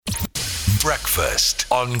Breakfast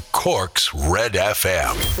on Cork's Red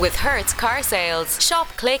FM. With Hertz Car Sales. Shop,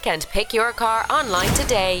 click and pick your car online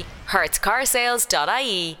today.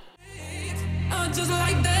 hertzcarsales.ie. Just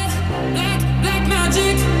like that, black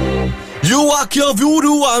magic. You walk your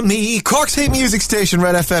voodoo on me. Cork's hit music station,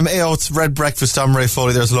 Red FM. Ayo, it's Red Breakfast. I'm Ray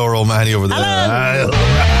Foley. There's Laura O'Mahony over there. Hello.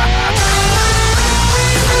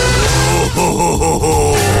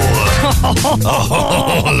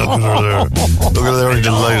 Look at her there. Look at her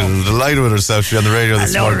delighted with herself. She's on the radio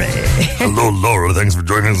this morning. Hello, Laura. Thanks for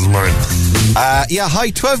joining us this morning. Hi,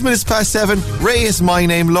 12 minutes past 7. Ray is my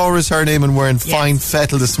name, Laura's her name, and we're in fine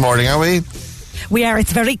fettle this morning, are we? We are.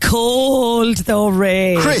 It's very cold, though,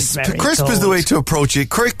 Ray. Crisp is the way to approach it.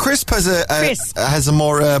 Crisp has a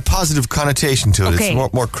more positive connotation to it. Okay.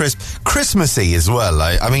 It's more crisp. Christmassy as well.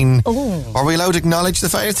 I mean, Are we allowed to acknowledge the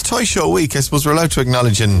fact it's Toy Show week? I suppose we're allowed to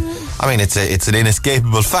acknowledge, it's an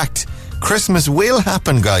inescapable fact. Christmas will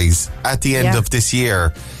happen, guys, at the end of this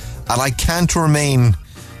year, and I can't remain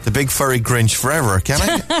the big furry Grinch forever, can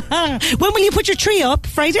I? When will you put your tree up?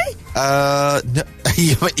 Friday? No,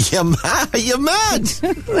 you mad?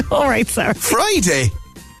 All right, sir. Friday's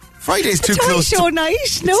too close. Toy show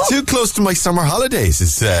night, no? It's too close to my summer holidays.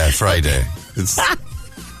 It's Friday.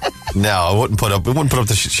 No, I wouldn't put up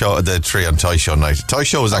the tree on Toy Show night. Toy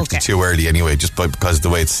Show is actually too early anyway, just because of the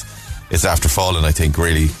way it's after falling, I think,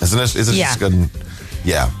 really, isn't it? Is it just going?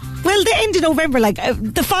 Yeah. Well, the end of November,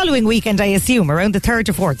 the following weekend, I assume, around the 3rd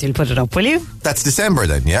or 4th, you'll put it up, will you? That's December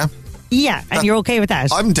then, yeah? Yeah, and you're okay with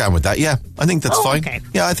that? I'm down with that, yeah. I think that's fine. Okay.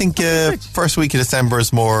 Yeah, I think first week of December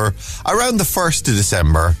is more around the 1st of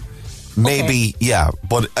December. Maybe,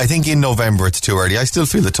 but I think in November it's too early. I still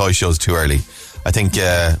feel the Toy Show's too early. I think,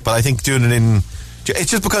 but I think doing it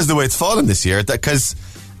it's just because of the way it's fallen this year, because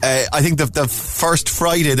I think the first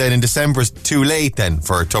Friday then in December is too late then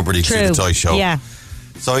for Tuberty to do the Toy Show. Yeah.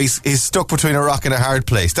 So he's stuck between a rock and a hard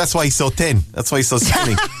place. That's why he's so thin. That's why he's so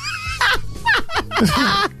skinny.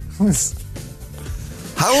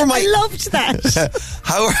 I loved that.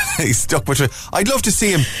 How are they stuck between? I'd love to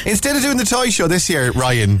see him instead of doing the Toy Show this year.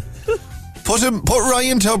 Ryan, put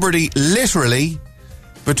Ryan Tuberty literally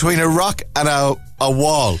between a rock and a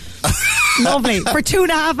wall. Lovely. For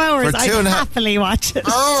 2.5 hours, I'd happily watch it.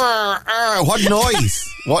 What noise?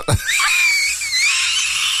 What?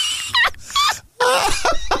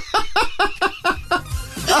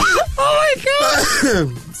 Oh my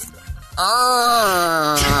God.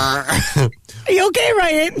 Are you okay,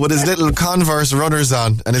 Ryan? With his little Converse runners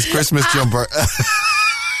on and his Christmas jumper.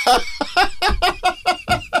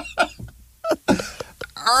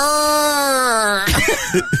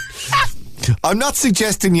 I'm not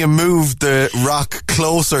suggesting you move the rock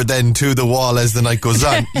closer then to the wall as the night goes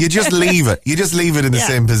on. You just leave it. You just leave it in the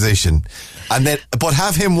same position. And then, but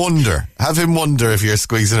have him wonder if you're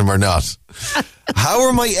squeezing him or not. How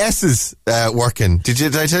are my S's working?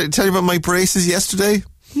 Did I tell you about my braces yesterday?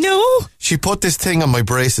 No. She put this thing on my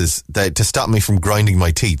braces to stop me from grinding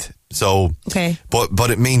my teeth. So,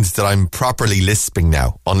 but it means that I'm properly lisping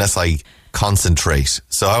now, unless I concentrate.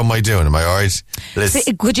 So how am I doing? Am I all right?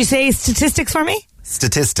 Could you say statistics for me?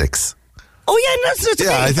 Statistics. Oh, yeah, no, statistics.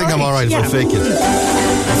 Yeah, I think I'm all right if I fake it.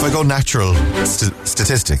 If I go natural,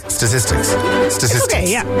 statistics. Okay,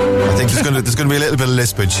 yeah. I think there's going to be a little bit of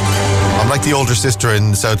lispage. I'm like the older sister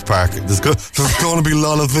in South Park. There's going to be a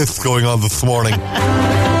lot of this going on this morning.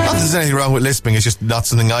 Not that there's anything wrong with lisping, it's just not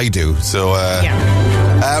something I do. So,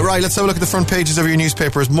 right, let's have a look at the front pages of your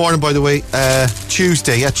newspapers. Morning, by the way,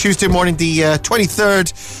 Tuesday. Yeah, Tuesday morning, the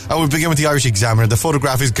 23rd. And we'll begin with the Irish Examiner. The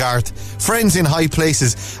photograph is Garth. Friends in high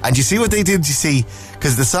places. And you see what they did, you see?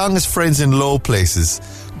 Because the song is Friends in Low Places.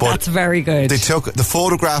 But that's very good. They took the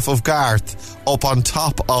photograph of Garth up on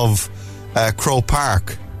top of Crow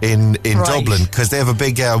Park in Dublin, because they have a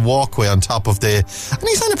big walkway on top of and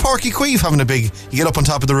he's on a Porky Queeve having you get up on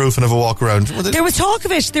top of the roof and have a walk around. There was talk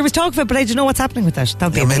of it, but I don't know what's happening with that.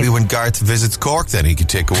 Maybe when Garth visits Cork then he could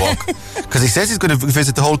take a walk, because he says he's going to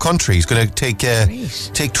visit the whole country. He's going to take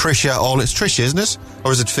Trisha, it's Trisha, isn't it?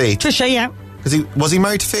 Or is it Faith? Trisha, yeah. Because was he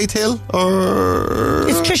married to Faith Hill? Or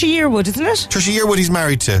it's Trisha Yearwood, isn't it? Trisha Yearwood he's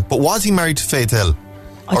married to, but was he married to Faith Hill?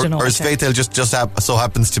 I don't know. Or is Faith Hill just so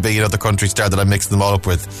happens to be another country star that I'm mixing them all up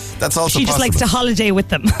with? That's also She just possible. likes to holiday with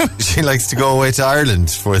them. She likes to go away to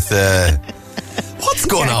Ireland with... what's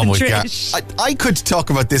going on with Garth? I could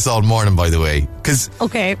talk about this all morning, by the way.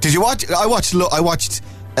 Did you watch... I watched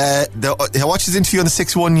his interview on the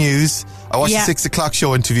 6-1 News. I watched the 6 o'clock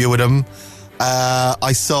show interview with him.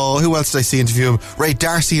 I saw... Who else did I see interview him? Ray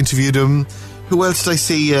Darcy interviewed him. Who else did I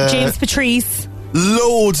see? James Patrice.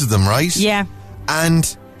 Loads of them, right? Yeah.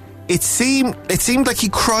 And it seemed like he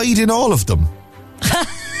cried in all of them.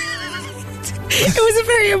 It was a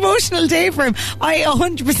very emotional day for him. I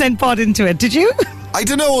 100% bought into it. Did you? I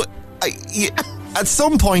don't know. At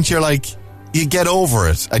some point, you're like, you get over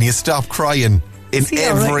it and you stop crying in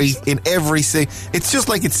every scene. It's just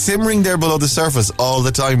like it's simmering there below the surface all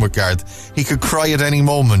the time with Garth. He could cry at any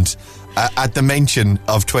moment at the mention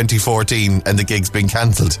of 2014 and the gigs being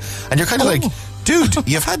cancelled. And you're kind of like, dude,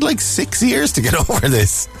 you've had like 6 years to get over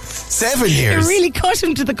this. 7 years. It really cut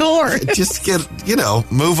him to the core. Just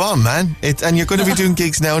move on, man. And you're going to be doing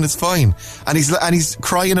gigs now, and it's fine. And he's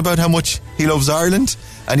crying about how much he loves Ireland,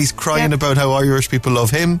 and he's crying about how Irish people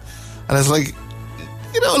love him. And it's like,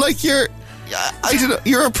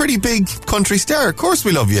 you're a pretty big country star. Of course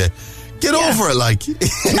we love you. Get over it, like.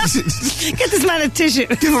 Get this man a tissue.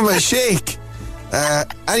 Give him a shake.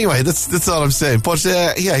 Anyway, that's all I'm saying. But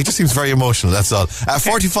he just seems very emotional, that's all.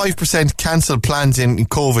 45% cancelled plans in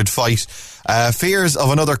COVID fight. Fears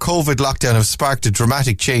of another COVID lockdown have sparked a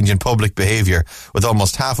dramatic change in public behaviour, with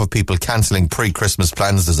almost half of people cancelling pre-Christmas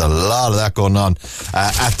plans. There's a lot of that going on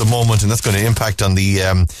at the moment, and that's going to impact on the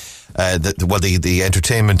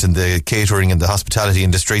entertainment and the catering and the hospitality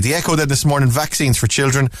industry. The Echo then this morning, vaccines for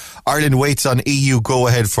children. Ireland waits on EU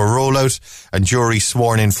go-ahead for rollout, and jury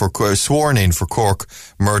sworn in for Cork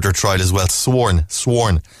murder trial as well. Sworn. Am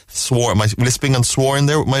I lisping on sworn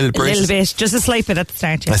there with my little braces? A little bit, just a slight bit at the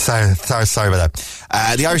start. Yeah. Sorry about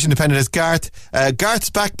that. The Irish Independent is Garth. Garth's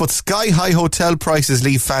back, but sky-high hotel prices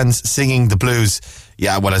leave fans singing the blues.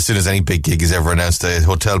 Yeah, well, as soon as any big gig is ever announced, the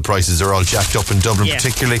hotel prices are all jacked up in Dublin,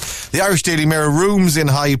 particularly. The Irish Daily Mirror, rooms in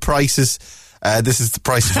high prices. This is the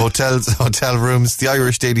price of hotel rooms. The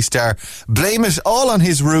Irish Daily Star, blame it all on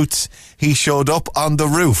his roots. He showed up on the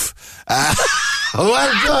roof.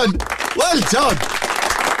 Well done.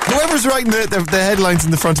 Whoever's writing the headlines in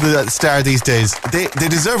the front of the Star these days, they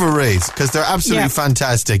deserve a raise, because they're absolutely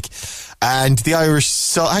fantastic. And the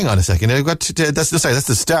Irish, hang on a second, that's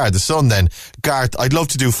the Star, the Sun then. Garth, I'd love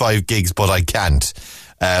to do 5 gigs, but I can't.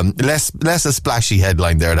 Less a splashy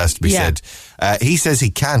headline there, it has to be said. He says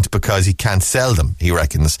he can't because he can't sell them, he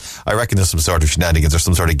reckons. I reckon there's some sort of shenanigans or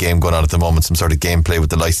some sort of game going on at the moment, some sort of gameplay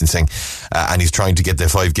with the licensing, and he's trying to get the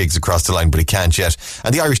 5 gigs across the line, but he can't yet.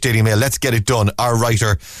 And the Irish Daily Mail, let's get it done. Our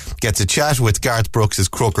writer gets a chat with Garth Brooks as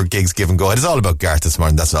Croker gigs give and go. It's all about Garth this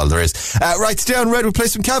morning, that's all there is. Right, stay on Red. We'll play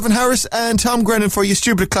some Calvin Harris and Tom Grennan for you.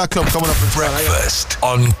 Stupid Clock Club coming up with breakfast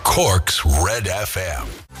on Cork's Red FM.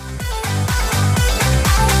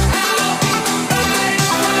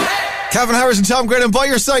 Calvin Harris and Tom Grennan by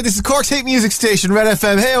your side. This is Cork's hit music station, Red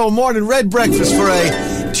FM. Hey, morning, Red breakfast for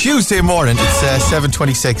a Tuesday morning. It's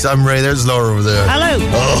 7:26. I'm Ray. There's Laura over there. Hello.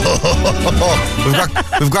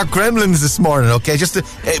 We've got gremlins this morning. Okay, just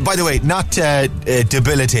by the way, not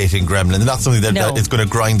debilitating gremlins. Not something that is going to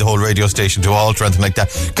grind the whole radio station to a halt or anything like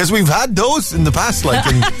that. Because we've had those in the past. Like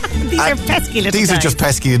these are pesky little. These guys. are just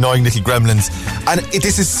pesky, annoying little gremlins. And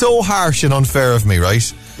this is so harsh and unfair of me,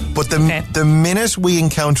 right? But the minute we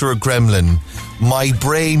encounter a gremlin, my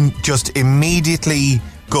brain just immediately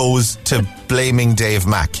goes to blaming Dave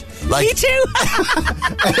Mack. Me too.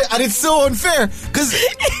 And it's so unfair, because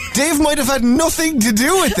Dave might have had nothing to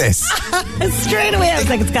do with this. Straight away I was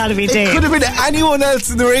like, it's got to be Dave. It could have been anyone else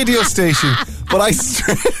in the radio station. But I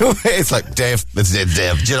straight away, it's like, Dave, it's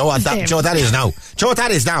Dave. Do you know what that is now? Do you know what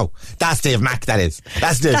that is now? That's Dave Mack, that is.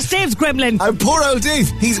 That's Dave's gremlin. And poor old Dave.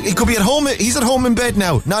 He could be at home. He's at home in bed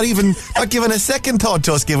now. Not giving a second thought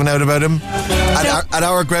to us giving out about him and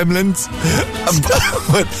our gremlins.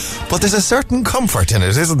 But there's a certain comfort in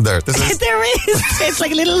it, isn't there? There is. It's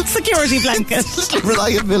like a little security blanket.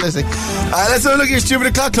 Reliability. Let's have a look at your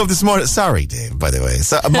Stupid Clock Club this morning. Sorry, Dave, by the way.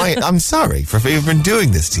 I'm sorry for even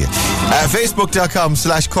doing this to you.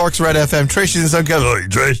 Facebook.com/Cork's Red FM. Trish is on camera.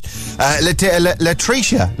 Trish.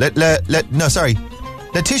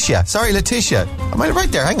 Letitia. Sorry, Letitia. Am I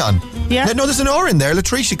right there? Hang on. Yeah. No, there's an R in there.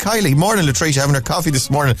 Latricia Kiley. Morning, Latricia. Having her coffee this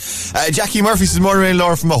morning. Jackie Murphy says, morning,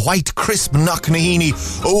 Laura, from a white, crisp Knocknaheeny.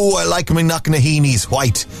 Oh, I like my Knocknaheenies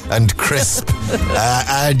white and crisp.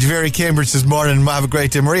 And Jerry Cambridge says, morning, have a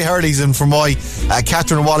great day. Marie Hurley's in from Moy.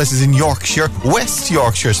 Catherine Wallace is in Yorkshire. West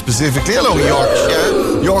Yorkshire, specifically. Hello,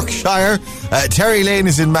 Yorkshire. Terry Lane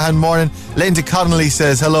is in Mahon. Morning. Linda Connolly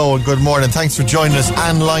says, hello and good morning. Thanks for joining us.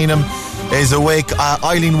 Anne Lynham is awake.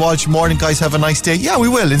 Eileen Walsh, morning, guys, have a nice day. Yeah, we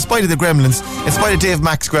will, in spite of the gremlins, in spite of Dave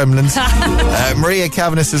Mack's gremlins. Maria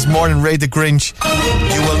Kavanagh says, morning, Ray the Grinch.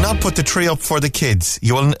 You will not put the tree up for the kids.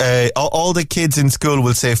 You will. All the kids in school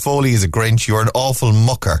will say Foley is a Grinch. You're an awful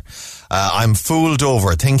mucker. I'm fooled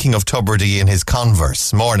over, thinking of Tubridy in his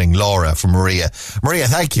Converse. Morning, Laura from Maria. Maria,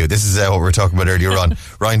 thank you. This is what we were talking about earlier on.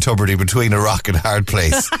 Ryan Tubridy between a rock and a hard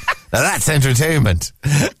place. Now that's entertainment.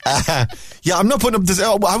 Yeah, I'm not putting up this.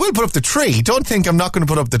 I will put up the tree. tree. Don't think I'm not going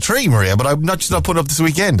to put up the tree, Maria, but I'm not just not putting up this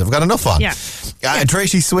weekend. I've got enough on. Yeah.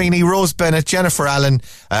 Tracy Sweeney, Rose Bennett, Jennifer Allen,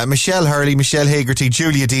 Michelle Hurley, Michelle Hagerty,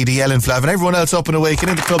 Julia Deedy, Ellen Flav, and everyone else up and awake and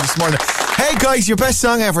in the club this morning. Hey guys, your best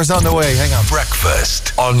song ever is on the way. Hang on.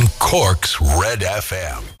 Breakfast on Cork's Red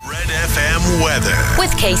FM. Red FM weather.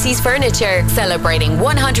 With Casey's Furniture, celebrating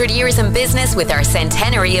 100 years in business with our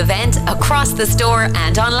centenary event across the store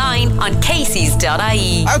and online on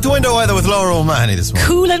caseys.ie. Out the window weather with Laura O'Mahony this morning.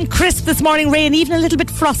 Cool and crisp this morning, rain, even a little bit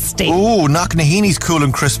frosty. Ooh, Knocknaheany's cool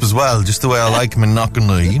and crisp as well, just the way I like him in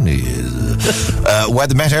Knocknaheany.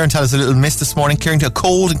 Weather Met Aaron tells us a little mist this morning, clearing to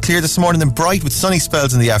cold and clear this morning, then bright with sunny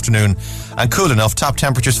spells in the afternoon and cool enough. Top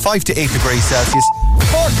temperatures 5 to 8 degrees Celsius.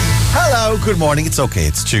 Cork, hello, good morning. It's okay,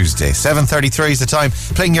 it's Tuesday. 7:33 is the time.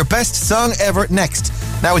 Playing your best song ever next.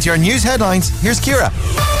 Now with your news headlines, here's Ciara.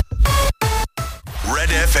 Red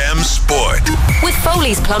FM Sport. With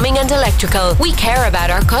Foley's Plumbing and Electrical, we care about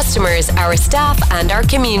our customers, our staff and our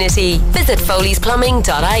community. Visit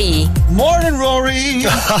foleysplumbing.ie. Morning, Rory.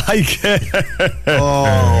 Hi, Karen.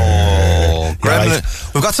 Oh, gremlin. Right.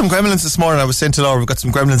 We've got some gremlins this morning. I was saying to Laura, we've got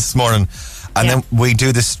some gremlins this morning. And then we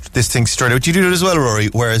do this thing straight out. You do it as well, Rory.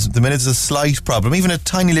 Whereas the minute there's a slight problem, even a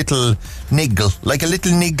tiny little niggle, like a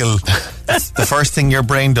little niggle, the first thing your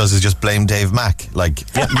brain does is just blame Dave Mack. Like,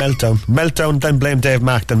 yeah, meltdown, then blame Dave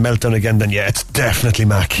Mack, then meltdown again, then it's definitely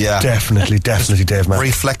Mack. Yeah. Definitely Dave Mack.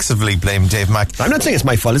 Reflexively blame Dave Mack. I'm not saying it's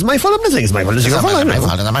my fault. It's my fault. I'm not saying it's my fault. It's your fault. It's my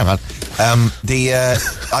fault.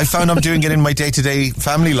 I found I'm doing it in my day-to-day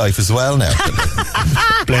family life as well now.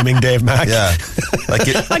 Blaming Dave Mack. Yeah. Like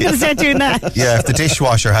I'm going to start doing that. Yeah, if the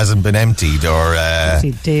dishwasher hasn't been emptied or...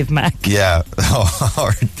 Dave Mack. Yeah,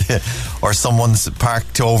 or someone's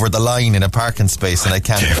parked over the line in a parking space and I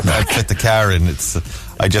can't fit the car in.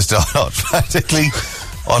 I just automatically...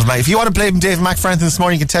 If you want to blame Dave Mack for anything this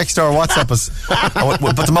morning, you can text or WhatsApp us.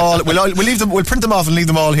 We'll put them all. We'll leave them. We'll print them off and leave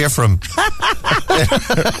them all here for him.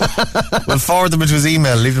 We'll forward them into his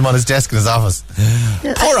email, leave them on his desk in his office.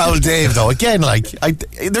 Poor old Dave, though. Again,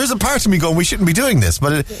 there's a part of me going, we shouldn't be doing this,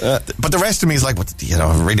 but the rest of me is like,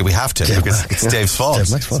 really, we have to because it's Dave's fault.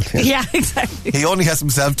 Dave Mack's fault. Yeah, exactly. He only has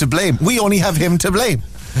himself to blame. We only have him to blame.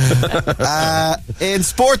 In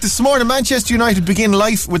sport this morning, Manchester United begin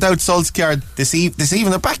life without Solskjaer this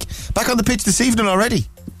evening. They're back on the pitch this evening already.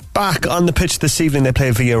 Back on the pitch this evening, they play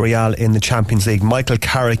Villarreal in the Champions League. Michael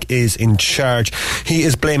Carrick is in charge. He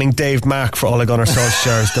is blaming Dave Mack for Ole Gunnar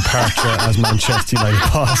Solskjaer's departure as Manchester United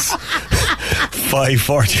boss.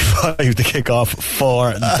 5:45 the kick-off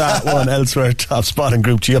for that one. Elsewhere, top spot in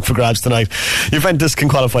Group G up for grabs tonight. Juventus can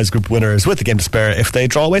qualify as group winners with the game to spare if they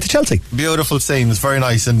draw away to Chelsea. Beautiful scenes, very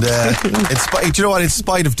nice. And do you know what? In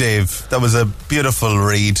spite of Dave, that was a beautiful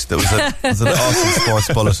read. That was an awesome sports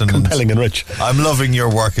bulletin. Compelling and rich. I'm loving your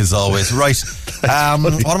work as always. Right.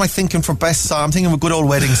 What am I thinking for best song? I'm thinking of a good old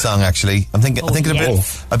wedding song, actually. I'm thinking a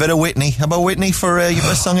bit of Whitney. How about Whitney for your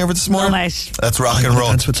best song ever this morning? That's rock and roll.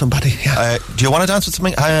 Dance with somebody. Yeah. Do you want to dance with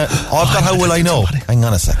something? I've got How Will I Know. Hang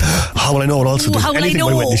on a second. How Will I Know will also do anything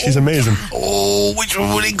by Whitney. She's amazing. Oh, which one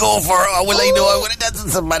will he go for? How will I know I want to dance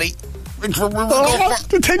with somebody? Which one will we go for?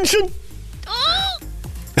 The tension.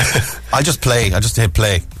 I just hit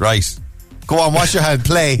play. Right. Go on, wash your hand.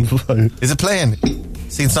 Play. Is it playing?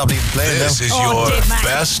 See, it's not even playing now. This is your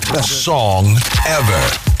best song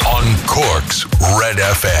ever on Cork's Red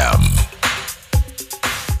FM.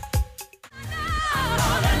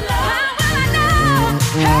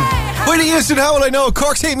 Whitney Houston, How Will I Know?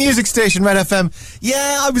 Cork's hit music station, Red FM.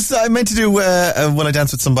 Yeah, I meant to do Will I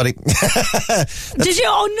Dance with Somebody. Did you?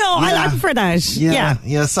 Oh no, Yeah. I prefer that.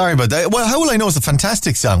 Yeah, sorry about that. Well, How Will I Know is a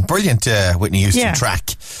fantastic song. Brilliant Whitney Houston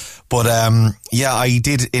track. But I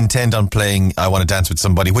did intend on playing I Want to Dance with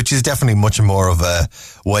Somebody, which is definitely much more of a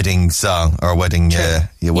wedding song or wedding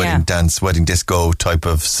dance, wedding disco type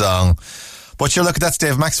of song. But sure, look, that's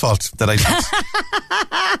Dave Mack's fault that I did.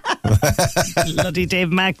 Bloody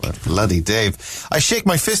Dave Mack. Bloody Dave. I shake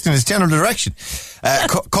my fist in his general direction.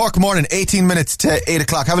 Cork morning, 18 minutes to 8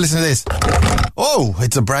 o'clock. Have a listen to this. Oh,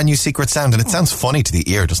 it's a brand new secret sound, and it sounds funny to the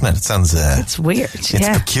ear, doesn't it? It sounds... it's weird, It's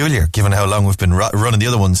peculiar, given how long we've been running the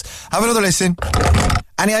other ones. Have another listen.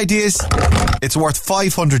 Any ideas? It's worth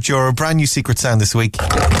 €500. Brand new secret sound this week.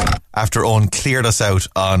 After Owen cleared us out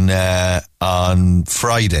on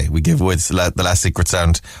Friday, we gave away the last secret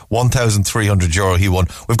sound. €1,300 he won.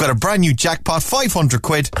 We've got a brand new jackpot,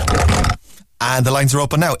 £500. And the lines are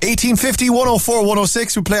open now. 1850 104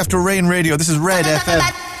 106. We play after Rain Radio. This is Red FM.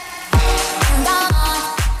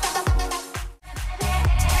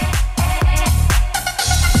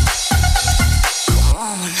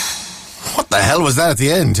 What the hell was that at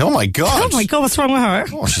the end? Oh my God. Oh my God, what's wrong with her?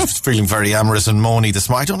 Oh, she's feeling very amorous and moany this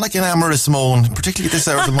morning. I don't like an amorous moan, particularly this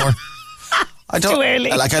hour of the morning. I don't Too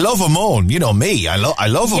early. like. I love a moan. You know me. I love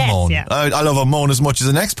a Yes, moan. yeah. I love a moan as much as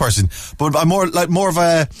the next person. But I'm more of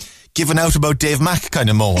a giving out about Dave Mack kind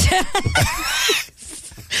of moan.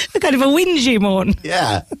 Kind of a whingy moan.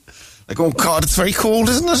 Yeah. Like, oh God, it's very cold,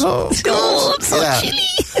 isn't it? Oh, Oh, it's so chilly.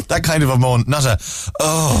 That kind of a moan, not a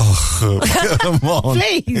moan.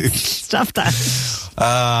 Please, stop that.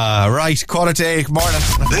 Right, 7:45, morning.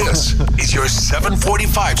 This is your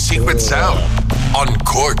 7:45 Secret Sound on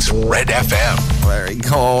Cork's Red FM. Very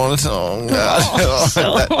cold. Oh God.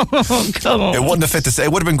 Oh, come on. It wouldn't have fit to say.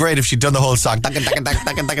 It would have been great if she'd done the whole song, and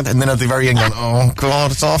then at the very end going, oh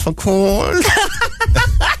God, it's awful cold.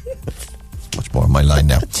 Much more on my line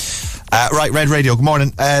now. Right, Red Radio, good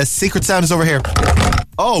morning. Secret Sound is over here.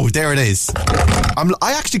 Oh, there it is.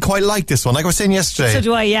 I actually quite like this one. Like I was saying yesterday. So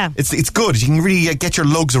do I, yeah. It's good. You can really get your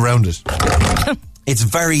lugs around it. It's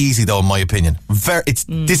very easy, though, in my opinion.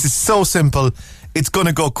 This is so simple. It's going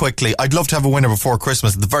to go quickly. I'd love to have a winner before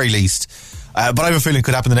Christmas, at the very least. But I have a feeling it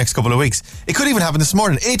could happen the next couple of weeks. It could even happen this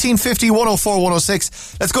morning. 1850 104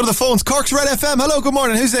 106. Let's go to the phones. Cork's Red FM. Hello, good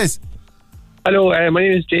morning. Who's this? Hello, my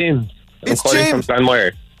name is James. I'm It's calling James. from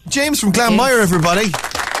Glanmire. James from Glanmire, everybody.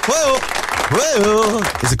 Whoa.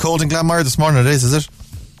 Is it cold in Glanmire this morning? It is it?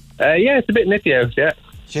 Yeah, it's a bit nippy out, yeah.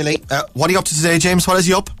 Chilly. What are you up to today, James? What is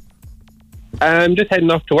you up? I'm just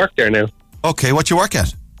heading off to work there now. Okay, what you work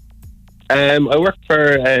at? I work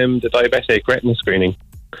for the diabetic retina screening.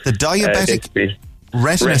 The diabetic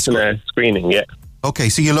retina retina screening, yeah. Okay,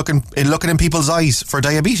 so you're looking in people's eyes for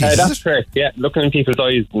diabetes, is That's it? correct, yeah. Looking in people's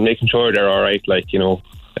eyes and making sure they're all right, like, people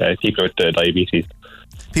with diabetes.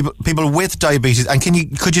 People with diabetes. And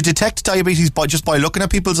could you detect diabetes just by looking at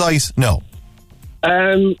people's eyes? No.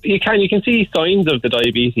 You can see signs of the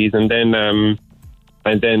diabetes, and then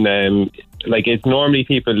like, it's normally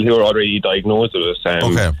people who are already diagnosed with it.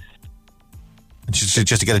 Okay.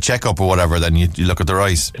 Just to get a checkup or whatever, then you look at their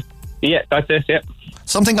eyes. Yeah, that's it, yeah.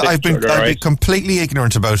 Something I've been completely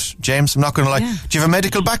ignorant about, James. I'm not going to lie. Yeah. Do you have a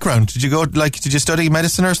medical background? Did you study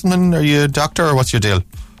medicine or something? Are you a doctor, or what's your deal?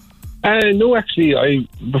 No, actually,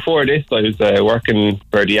 before this, I was working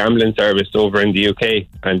for the ambulance service over in the UK,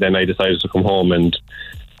 and then I decided to come home, and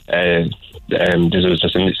this was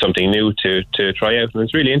just something new to try out, and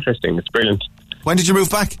it's really interesting. It's brilliant. When did you move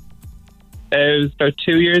back? It was about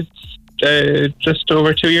 2 years, just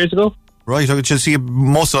over 2 years ago. Right, I should see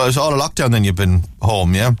most of all the lockdown. Then you've been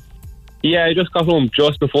home, yeah. Yeah, I just got home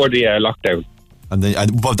just before the lockdown.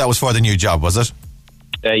 But that was for the new job, was it?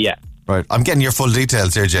 Yeah. Right, I'm getting your full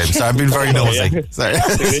details here, James. So I've been very nosy. Yeah. Sorry.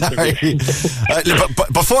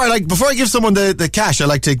 But before I give someone the cash, I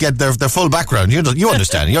like to get their full background. You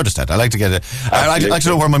understand? You understand? I like to get it. I like to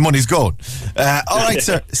know where my money's going. All right,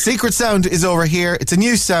 sir. Secret Sound is over here. It's a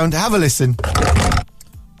new sound. Have a listen.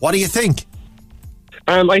 What do you think?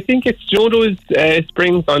 I think it's those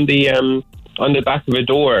springs on the back of a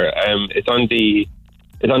door. It's on the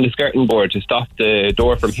skirting board to stop the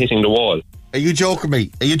door from hitting the wall. Are you joking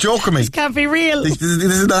me? This can't be real. This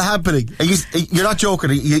is not happening. You're not joking.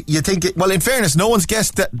 You think it, well, in fairness, no one's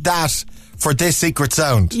guessed that for this secret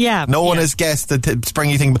sound. Yeah. No one has guessed the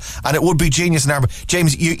springy thing, and it would be genius in our...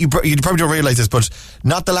 James, you probably don't realise this, but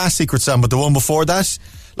not the last secret sound, but the one before that.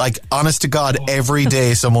 Like, honest to God, every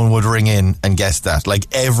day someone would ring in and guess that. Like,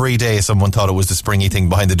 every day someone thought it was the springy thing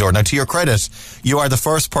behind the door. Now, to your credit, you are the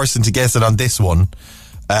first person to guess it on this one.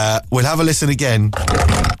 We'll have a listen again.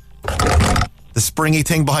 The springy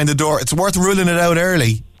thing behind the door. It's worth ruling it out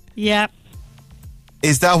early. Yeah.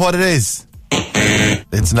 Is that what it is?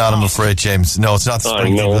 It's not, I'm afraid, James. No, it's not the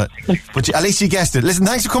springy thing. But at least you guessed it. Listen,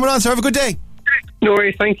 thanks for coming on, sir. Have a good day. No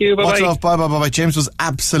worries, thank you. Bye-bye. Much love. Bye. James was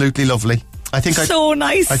absolutely lovely. So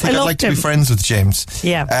nice. I think I'd loved like to him. be friends with James.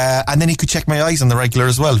 Yeah. And then he could check my eyes on the regular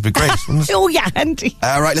as well. It'd be great, wouldn't it? Oh, yeah, Andy.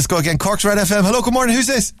 Right, let's go again. Cork's Red FM. Hello, good morning. Who's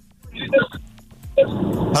this?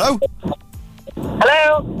 Hello?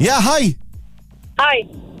 Hello. Yeah, hi. Hi.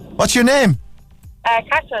 What's your name?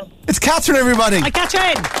 Catherine. It's Catherine, everybody. Hi,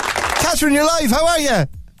 Catherine. Catherine, you're live. How are you?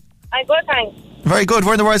 I'm good, thanks. Very good.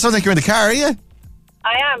 Where in the world? Sounds like you're in the car, are you?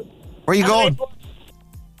 I am. Where are you going?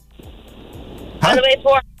 On the way to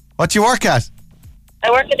work. What do you work at?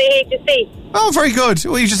 I work at the HSC. Oh, very good.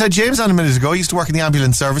 Well, you just had James on a minute ago. You used to work in the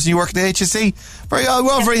ambulance service and you work at the HSC. Very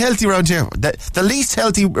healthy around here. The least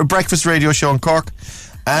healthy breakfast radio show in Cork.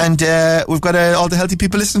 And we've got all the healthy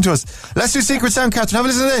people listening to us. Let's do Secret Sound, Catherine. Have a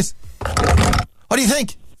listen to this. What do you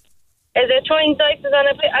think? Is it throwing dice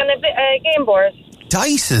on a game board?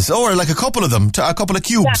 Dices, or like a couple of them, a couple of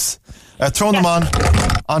cubes. Throwing them on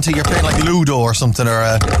onto you're playing like Ludo or something,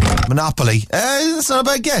 or Monopoly. That's not a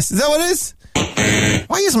bad guess. Is that what it is?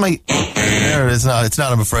 Why isn't my... There it is. No, it's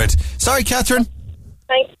not, I'm afraid. Sorry, Catherine.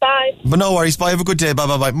 Thanks, bye. But no worries. Bye. Have a good day. Bye,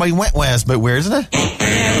 bye, bye. My wet is a bit weird, isn't it?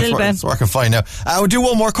 Yeah, a little bit. It's working fine now. We'll do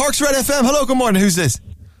one more. Cork's Red FM. Hello, good morning. Who's this?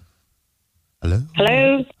 Hello?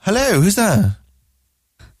 Hello? Hello, who's that?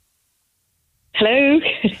 Hello?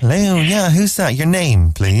 Hello, yeah, who's that? Your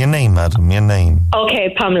name, please. Your name, madam. Your name.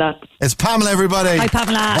 Okay, Pamela. It's Pamela, everybody. Hi,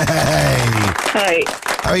 Pamela. Hey. Hi.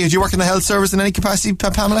 How are you? Do you work in the health service in any capacity,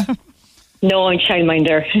 Pamela? No, I'm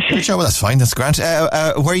childminder. Well, that's fine. That's grand.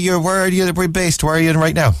 Where are you based? Where are you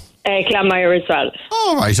right now? Clanmire as well.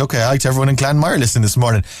 Oh, right. Okay. I like everyone in Clanmire listening this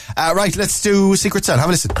morning. Right, let's do Secret Sound. Have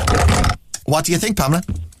a listen. What do you think, Pamela?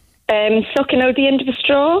 Sucking out the end of a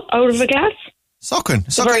straw out of a glass. Sucking.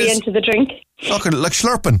 The very end of the drink. Sucking, like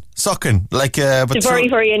slurping. Sucking, like... the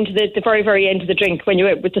very end of the drink when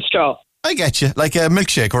you're with the straw. I get you. Like a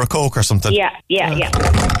milkshake or a Coke or something. Yeah.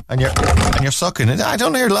 And you're sucking. I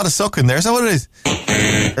don't hear a lot of sucking there. Is that what it is?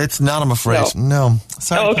 It's not, I'm afraid. No.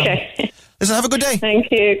 Sorry. Okay. Listen, have a good day.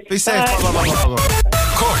 Thank you. Be safe. Bye. Bye.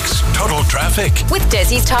 Cork's Total Traffic. With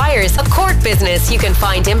Desi's Tyres, a Cork business you can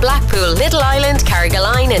find in Blackpool, Little Island,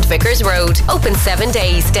 Carrigaline and Vickers Road. Open 7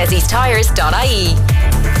 days. Desi'sTyres.ie.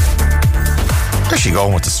 Where's she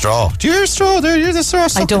going with the straw? Do you hear a straw there? You hear the straw?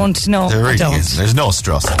 I don't know. There really I don't. is. There's no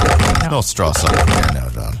straw. No straw sucking there now,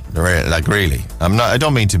 Don. Like really. I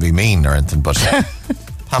don't mean to be mean or anything, but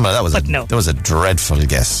Pamela, that was a dreadful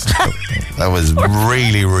guess. That was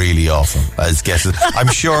really, really awful as guesses. I'm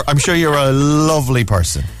sure you're a lovely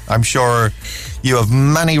person. I'm sure you have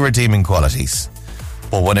many redeeming qualities.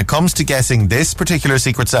 But when it comes to guessing this particular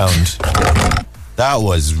secret sound, that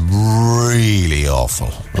was really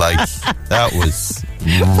awful. Like, that was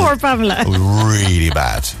Poor Pamela. really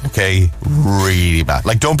bad. Okay? Really bad.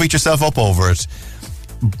 Like, don't beat yourself up over it,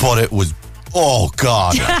 but it was... Oh,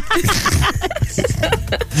 God.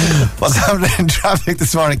 What's happening in traffic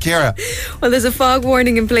this morning, Ciara? Well, there's a fog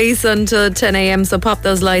warning in place until 10 a.m, so pop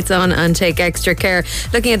those lights on and take extra care.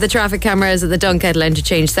 Looking at the traffic cameras at the Dunkettle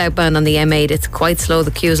interchange southbound on the M8, it's quite slow,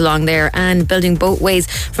 the queues along there, and building both ways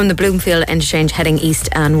from the Bloomfield interchange heading east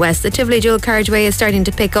and west. The Tivoli dual carriageway is starting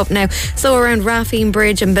to pick up now, so around Raffine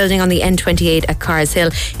Bridge and building on the N28 at Carrs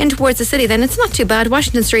Hill. In towards the city then, it's not too bad.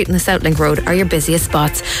 Washington Street and the Southlink Road are your busiest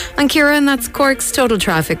spots. I'm Ciara, and that's Cork's Total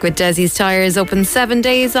Traffic with Desi's Tyres. Open 7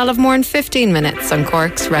 days. I'll have more in 15 minutes on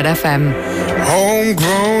Cork's Red FM.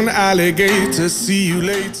 Homegrown alligator, see you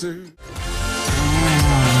later.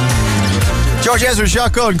 George Ezra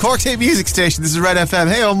Shotgun, Cork's hit music station. This is Red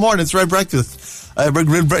FM. Hey, all morning, it's Red Breakfast. Did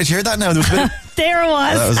you hear that now? There was a bit of, There it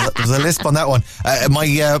was. there was a lisp on that one.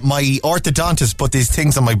 My orthodontist put these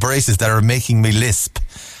things on my braces that are making me lisp.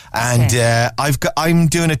 And I'm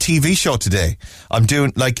doing a TV show today. I'm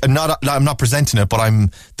doing I'm not presenting it, but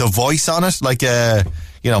I'm the voice on it. Like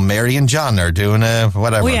Mary and John are doing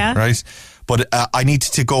whatever, right? But I need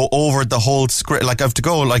to go over the whole script. Like I have to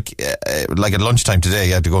go like at lunchtime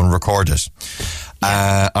today. I have to go and record it.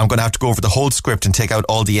 I'm going to have to go over the whole script and take out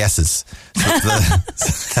all the S's, so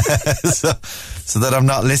that I'm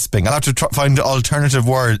not lisping. I'll have to find an alternative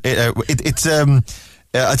word.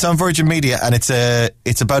 It's on Virgin Media, and it's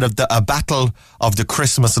about a battle of the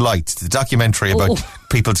Christmas lights. The documentary about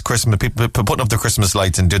people putting up the Christmas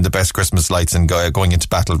lights and doing the best Christmas lights and going into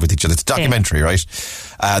battle with each other. It's a documentary, right?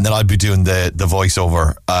 And then I'll be doing the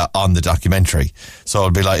voiceover on the documentary. So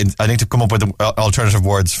I'll be like, I need to come up with alternative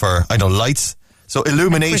words for lights. So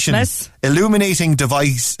illumination, illuminating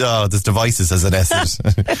device. There's devices as an S.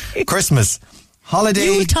 Christmas,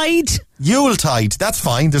 holiday, Yuletide. That's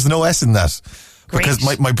fine. There's no S in that. Great.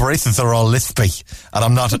 Because my braces are all lispy, and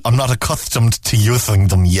I'm not accustomed to using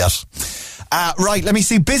them yet. Right, let me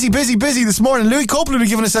see. Busy this morning. Louis Copeland has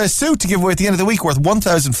given us a suit to give away at the end of the week worth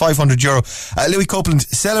 €1,500. Louis Copeland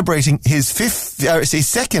celebrating his 50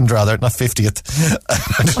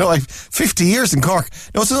 years in Cork.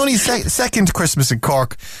 No, it's only his second Christmas in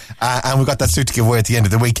Cork, and we've got that suit to give away at the end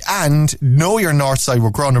of the week. And know your north side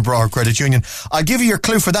with Cronin Brower Credit Union. I'll give you your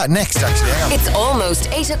clue for that next, actually. Hang on. It's almost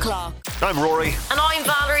 8 o'clock. I'm Rory. And I'm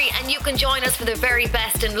Valerie, and you can join us for the very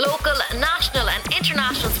best in local, national and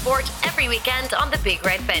international sport every weekend on the Big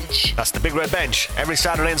Red Bench. That's the Big Red Bench, every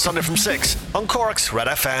Saturday and Sunday from 6 on Cork's Red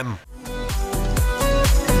FM.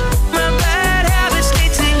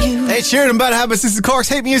 Hey, Sheeran, Bad Habits. This is Cork's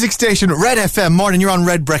hit music station, Red FM. Morning, you're on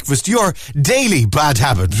Red Breakfast. Your daily bad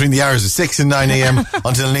habit between the hours of 6 and 9 a.m.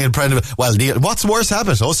 until Neil Prendeville. Well, Neil, what's the worst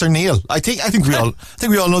habit? Us or Neil? I think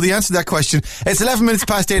we all know the answer to that question. It's 11 minutes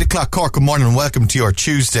past 8 o'clock. Cork, good morning and welcome to your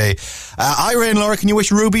Tuesday. Ira and Laura, can you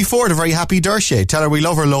wish Ruby Ford a very happy Dershade? Tell her we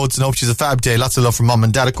love her loads and hope she's a fab day. Lots of love from Mum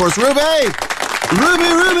and Dad. Of course, Ruby! Ruby!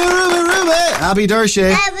 Happy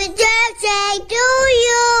Dershade. Happy birthday to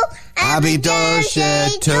you. Happy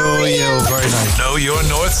Dershade to you. Very nice. Know your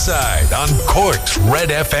north side on Cork's Red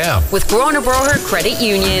FM. With Grona Broher Credit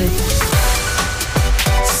Union.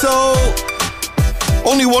 So,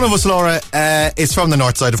 only one of us, Laura, is from the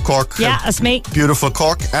north side of Cork. Yeah, that's me. Beautiful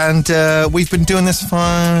Cork. And we've been doing this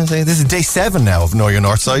for, this is day 7 now of Know Your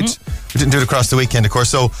North Side. We didn't do it across the weekend, of course.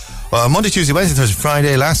 So, Monday, Tuesday, Wednesday, Thursday,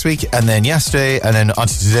 Friday last week, and then yesterday, and then on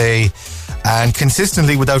to today. And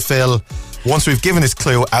consistently, without fail, once we've given this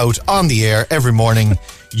clue out on the air every morning,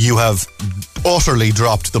 you have utterly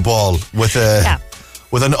dropped the ball with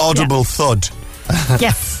an audible thud.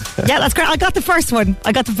 Yes. Yeah, that's great. I got the first one.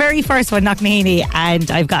 I got the very first one, Knocknaheeny, and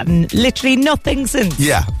I've gotten literally nothing since.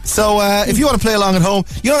 Yeah. So if you want to play along at home,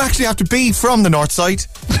 you don't actually have to be from the north side.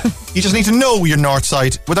 You just need to know your north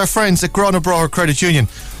side with our friends at Grona Broher Credit Union.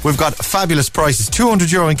 We've got fabulous prices,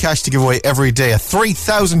 €200 in cash to give away every day, a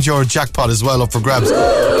 €3,000 jackpot as well up for grabs.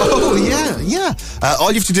 Oh, yeah.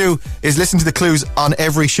 All you have to do is listen to the clues on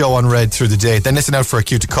every show on Red through the day, then listen out for a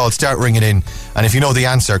cue to call, start ringing in, and if you know the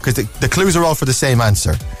answer, because the clues are all for the same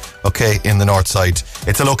answer, okay, in the north side.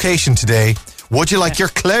 It's a location today. Would you like your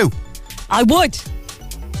clue? I would.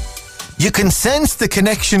 You can sense the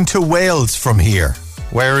connection to Wales from here.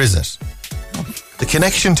 Where is it? The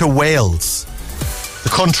connection to Wales. The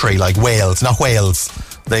country, like Wales, not whales.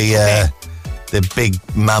 The big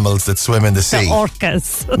mammals that swim in the sea. The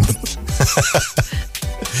orcas.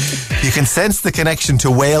 You can sense the connection to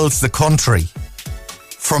Wales, the country,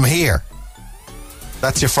 from here.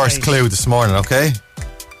 That's your first clue this morning, okay?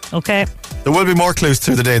 Okay. There will be more clues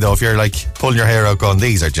through the day, though, if you're like pulling your hair out going,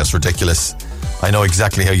 these are just ridiculous. I know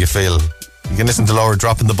exactly how you feel. You can listen to Laura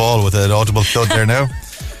dropping the ball with an audible thud there now.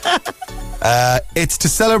 It's to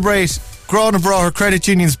celebrate Grona Broher Credit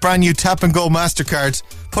Union's brand new Tap and Go MasterCard.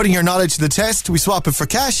 Putting your knowledge to the test, we swap it for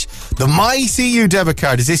cash. The MyCU debit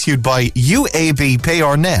card is issued by UAB Pay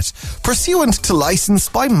or Net, pursuant to licence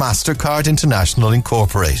by MasterCard International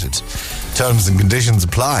Incorporated. Terms and conditions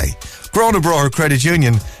apply. Grona Broher Credit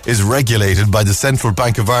Union is regulated by the Central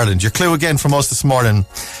Bank of Ireland. Your clue again from us this morning.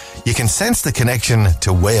 You can sense the connection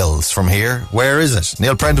to Wales from here. Where is it?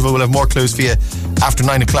 Neil Prendeville will have more clues for you after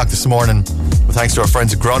 9 o'clock this morning. Well, thanks to our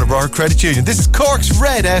friends at Grona Broher Credit Union. This is Cork's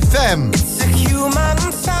Red FM. It's a human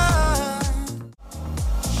sign.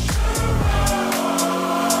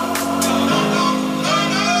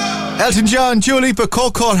 Elton John, Dua Lipa,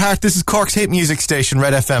 Cold Heart. This is Cork's hit music station,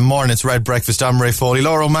 Red FM. Morning, it's Red Breakfast. I'm Ray Foley.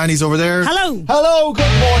 Laura O'Mahony's over there. Hello. Hello,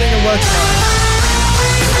 good morning and welcome.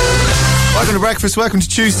 Welcome to breakfast, welcome to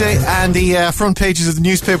Tuesday, and the front pages of the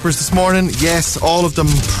newspapers this morning. Yes, all of them,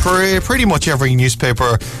 pretty much every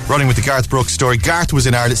newspaper running with the Garth Brooks story. Garth was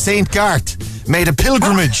in Ireland. St. Garth made a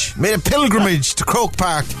pilgrimage to Croke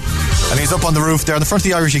Park, and he's up on the roof there on the front of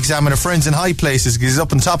the Irish Examiner. Friends in high places. He's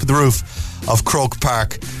up on top of the roof of Croke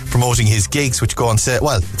Park promoting his gigs, which go on sale.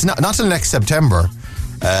 Well, it's not till next September.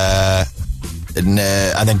 And then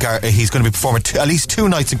he's going to be performing at least 2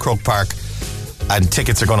 nights in Croke Park. And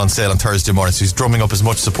tickets are going on sale on Thursday morning, so he's drumming up as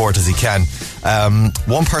much support as he can.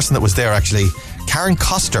 One person that was there, actually, Karen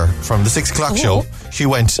Koster from the 6 o'clock show, she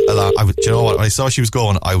went along. Do you know what? When I saw she was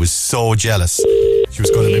going, I was so jealous. She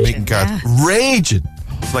was going to be meeting Garth. Yeah. Raging.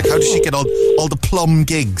 It's like, how does she get all the plum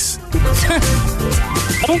gigs?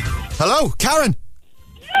 Hello, Karen.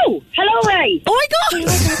 Oh, hello, Ray. Oh, my God.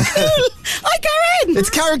 Cool. Hi, Karen. It's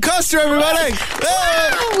Karen Koster, everybody.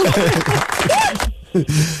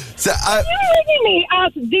 So, you're ringing me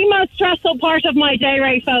as the most stressful part of my day,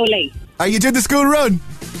 Ray Foley. Are you doing the school run?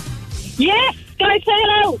 Yes, guys, say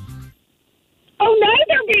hello. Oh, now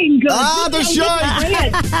they're being good. They're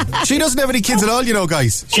shy. She doesn't have any kids at all, you know,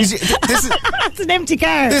 guys. It's an empty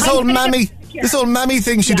car. This old mammy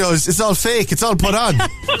thing she does, it's all fake. It's all put on.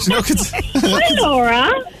 She's no kids. Hi, Laura.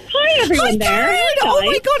 Hi, everyone there. Oh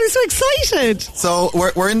my God, I'm so excited. So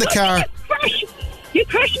we're in the car. You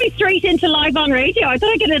crashed me straight into live on radio. I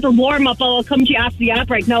thought I'd get a little warm up. I'll come to you after the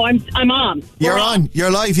outbreak. No, I'm on. You're on. You're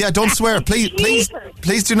live. Yeah, don't swear. Please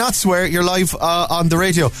do not swear. You're live on the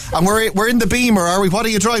radio. And we're in the Beamer, are we? What are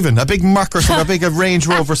you driving? A big Merc or something? A big Range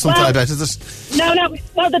Rover or something, I bet. Is it? No.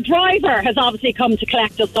 Well, the driver has obviously come to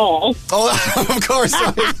collect us all. Oh, of course.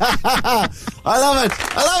 I love it.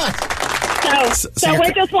 So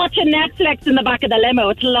we're just watching Netflix in the back of the limo.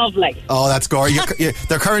 It's lovely. Oh, that's gory.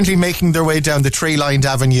 They're currently making their way down the tree-lined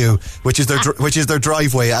avenue, which is their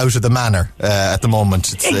driveway out of the manor at the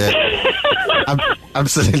moment. It's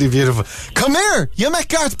absolutely beautiful. Come here. You met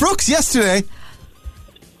Garth Brooks yesterday.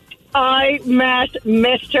 I met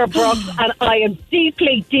Mr. Brooks and I am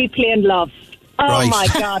deeply, deeply in love. Oh Right. my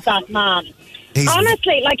God, that man.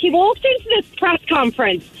 Honestly, like he walked into this press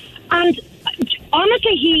conference and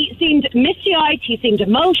honestly he seemed misty-eyed, he seemed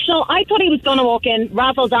emotional. I thought he was going to walk in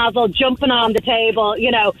razzle-dazzle, jumping on the table,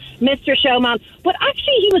 you know, Mr. Showman. But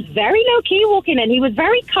actually he was very low-key walking in. He was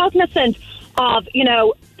very cognizant of, you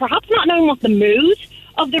know, perhaps not knowing what the mood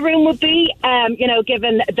of the room would be, you know,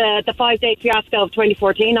 given the 5-day fiasco of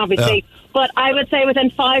 2014, obviously. Yeah. But I would say within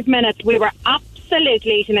 5 minutes, we were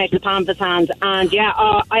absolutely eating out the palm of his hands. And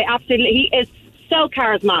he is so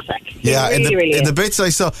charismatic. Yeah, really in the bits I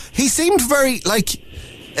saw, he seemed very, like,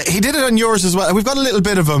 he did it on yours as well. We've got a little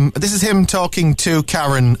bit of him. This is him talking to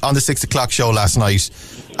Karen on the 6 o'clock show last night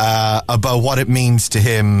about what it means to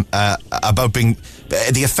him, about being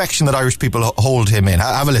the affection that Irish people hold him in.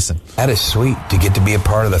 Have a listen. That is sweet to get to be a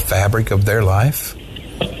part of the fabric of their life.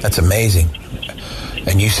 That's amazing.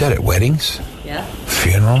 And you said at weddings,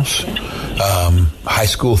 funerals, high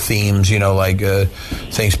school themes, you know, like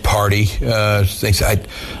things, party things.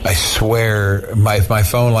 I swear, if my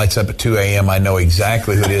phone lights up at 2 a.m., I know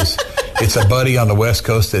exactly who it is. It's a buddy on the West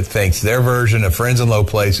Coast that thinks their version of Friends in Low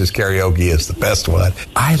Places karaoke is the best one.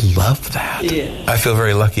 I love that. Yeah. I feel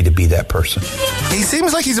very lucky to be that person. He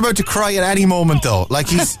seems like he's about to cry at any moment, though. Like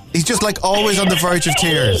he's just like always on the verge of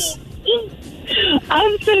tears.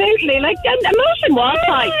 Absolutely. Like, and emotion was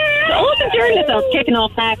like, all the journalists, I was kicking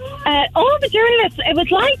off now, all the journalists, it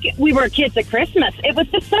was like we were kids at Christmas. It was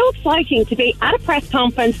just so exciting to be at a press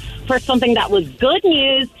conference for something that was good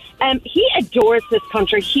news. He adores this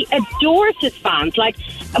country. He adores his fans. Like,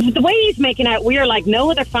 the way he's making out, we are like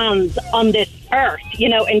no other fans on this earth, you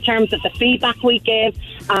know, in terms of the feedback we give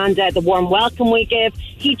and the warm welcome we give.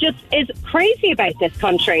 He just is crazy about this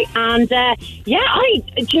country. And, do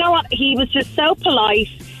you know what? He was just so polite.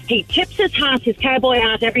 He tips his hat, his cowboy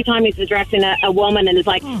hat, every time he's addressing a woman and is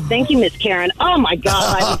like, thank you, Miss Karen. Oh, my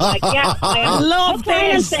God. I was like, yeah, I am love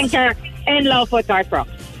this. Thinker in love with Garth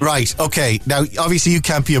Brooks. Right, okay. Now, obviously you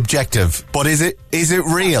can't be objective, but is it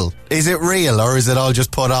real? Is it real, or is it all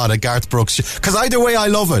just put on at Garth Brooks? Because either way, I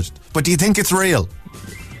love it. But do you think it's real?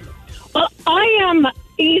 Well, I am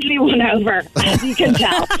easily won over, as you can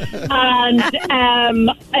tell. And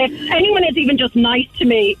if anyone is even just nice to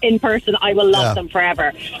me in person, I will love them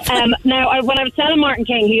forever. Now, when I was telling Martin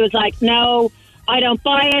King, he was like, no, I don't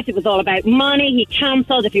buy it. It was all about money. He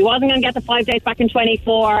cancelled. If he wasn't going to get the 5 days back in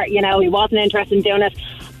 24, you know, he wasn't interested in doing it.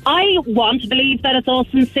 I want to believe that it's all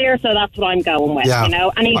sincere, so that's what I'm going with, you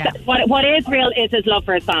know. And what is real is his love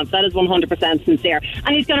for his fans. That is 100% sincere.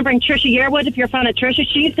 And he's going to bring Trisha Yearwood, if you're a fan of Trisha.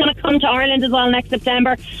 She's going to come to Ireland as well next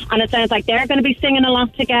September. And it sounds like they're going to be singing a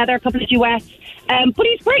lot together, a couple of duets. But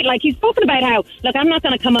he's great. Like, he's spoken about how, look, I'm not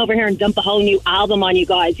going to come over here and dump a whole new album on you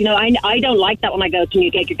guys. You know, I don't like that when I go to a new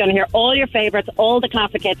gig. You're going to hear all your favourites, all the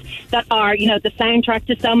classic hits that are, you know, the soundtrack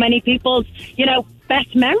to so many people's, you know,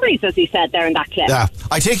 best memories, as he said there in that clip. Yeah.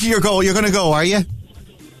 I take it you're going to go, are you?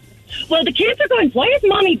 Well, the kids are going, why is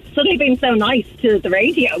Mommy suddenly being so nice to the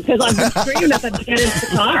radio? Because I've been screaming at them to get into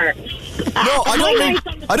the car. No,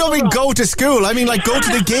 I don't mean go to school. I mean, like, go to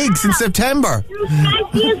the gigs in September.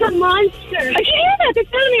 Auntie is a monster. I can hear that. They're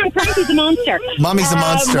telling me I'm crazy. He's a monster. Mommy's a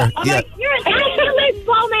monster. I'm like, you're an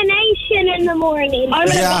abomination in the morning. I'm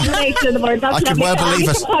an abomination in the morning. That's I can well believe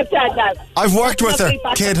it. I've worked with her,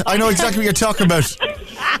 kid. I know exactly what you're talking about.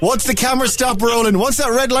 Once the camera stops rolling, once that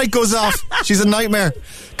red light goes off, she's a nightmare.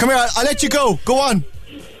 Come here, I'll let you go. Go on.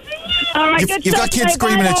 All right, you've got kids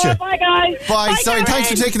screaming at you. Bye, guys. Bye. Sorry, thanks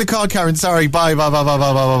for taking the call, Karen. Sorry. Bye.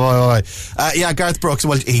 Yeah, Garth Brooks.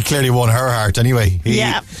 Well, he clearly won her heart anyway.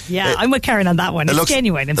 I'm with Karen on that one. It's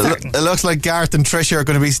genuine and certain. It looks like Garth and Tricia are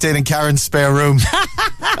going to be staying in Karen's spare room.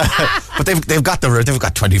 But they've got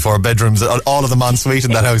 24 bedrooms, all of them en suite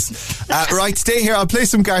in that house. Right, stay here. I'll play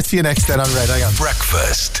some Garth for you next then on Red. Hang on.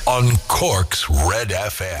 Breakfast on Cork's Red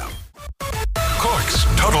FM. Cork's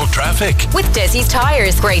Total Traffic. With Desi's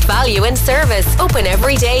Tyres. Great value and service. Open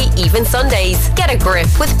every day, even Sundays. Get a grip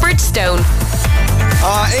with Bridgestone.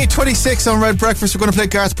 8:26 on Red Breakfast. We're going to play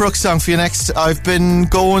Garth Brooks' song for you next. I've been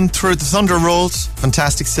going through The Thunder Rolls.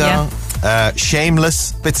 Fantastic song.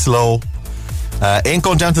 Shameless. Bit slow. Ain't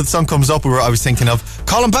Going Down Till the Sun Comes Up, I was thinking of.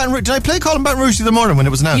 Colin Baton Rouge. Did I play Colin Baton Rouge the other morning when it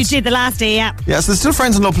was announced? You did the last day, yeah. Yeah, so there's still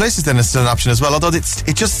Friends in Low Places then. It's still an option as well, although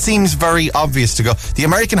it just seems very obvious to go. The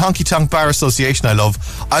American Honky Tonk Bar Association I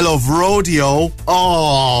love Rodeo.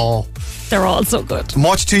 Oh, They're all so good.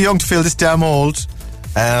 Much too young to feel this damn old.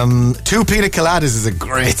 Two Pina Coladas is a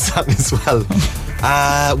great song as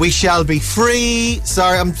well. We Shall Be Free.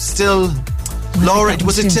 Sorry, I'm still... Laura,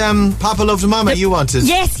 was it Papa Loved Mama you wanted?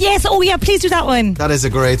 Yes. Oh, yeah, please do that one. That is a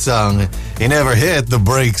great song. He never hit the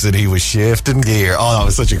brakes and he was shifting gear. Oh, that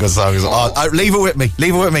was such a good song. Leave it with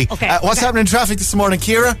me. Okay. What's happening in traffic this morning,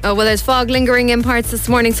 Ciara? Oh, well, there's fog lingering in parts this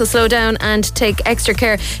morning, so slow down and take extra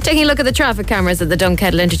care. Taking a look at the traffic cameras at the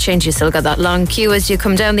Dunkettle interchange, you still got that long queue as you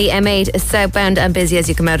come down the M8 southbound, and busy as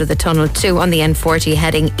you come out of the tunnel too on the N40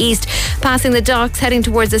 heading east. Passing the docks, heading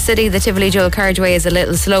towards the city, the Tivoli Dual Carriageway is a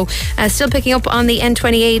little slow. Still picking up on the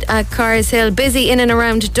N28 at Carrs Hill, busy in and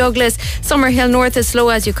around Douglas. Summerhill North is slow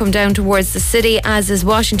as you come down towards the city, as is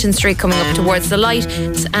Washington Street coming up towards the light.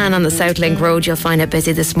 And on the South Link Road you'll find it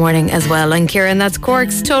busy this morning as well. I'm Kieran, that's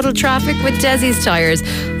Cork's Total Traffic with Desi's Tyres.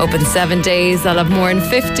 Open 7 days, they'll have more in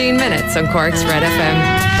 15 minutes on Cork's Red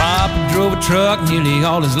FM. Papa drove a truck nearly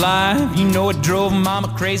all his life. You know it drove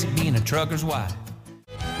Mama crazy being a trucker's wife.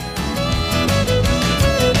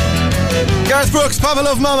 Garth Brooks, Papa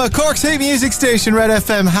Love Mama, Cork's hit music station, Red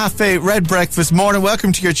FM, 8:30, Red Breakfast morning.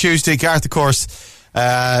 Welcome to your Tuesday. Garth, of course,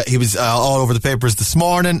 he was all over the papers this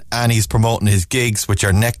morning, and he's promoting his gigs, which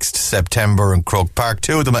are next September in Croke Park,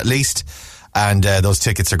 2 of them at least, and those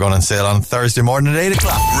tickets are going on sale on Thursday morning at 8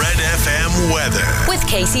 o'clock. Red FM weather. With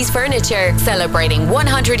Casey's Furniture, celebrating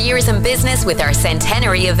 100 years in business with our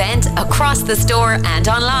centenary event across the store and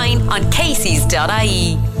online on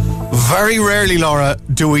Casey's.ie. Very rarely, Laura,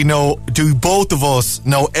 do both of us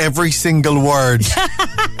know every single word.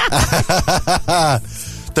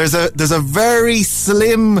 There's a very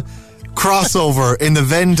slim crossover in the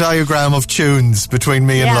Venn diagram of tunes between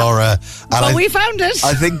me and Laura. But we found it.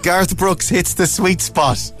 I think Garth Brooks hits the sweet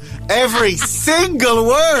spot. Every single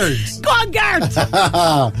word. Go on, Garth.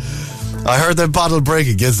 I heard that bottle break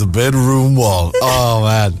against the bedroom wall. Oh,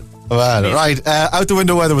 man. Right, out the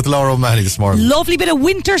window weather with Laura O'Mahony this morning. Lovely bit of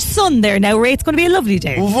winter sun there now, Ray. It's going to be a lovely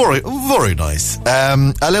day. Very, very nice.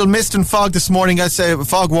 A little mist and fog this morning. I'd say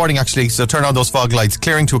fog warning actually, so turn on those fog lights.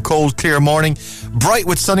 Clearing to a cold, clear morning. Bright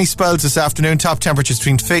with sunny spells this afternoon. Top temperatures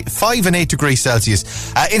between 5 and 8 degrees Celsius.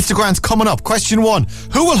 Instagram's coming up. Question 1.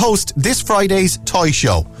 Who will host this Friday's toy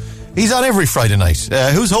show? He's on every Friday night.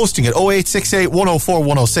 Who's hosting it? 0868 104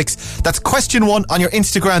 106. That's question 1 on your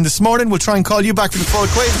Instagram this morning. We'll try and call you back for the full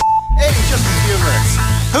quiz. Hey, just a few minutes.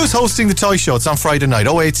 Who's hosting the toy show? It's on Friday night.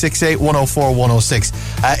 0868 104 106.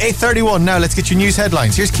 8:31 now. Let's get your news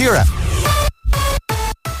headlines. Here's Ciara.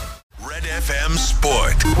 Red FM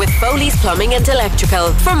Sport. With Foley's Plumbing and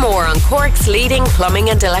Electrical. For more on Cork's leading plumbing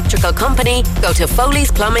and electrical company, go to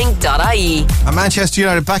foleysplumbing.ie. And Manchester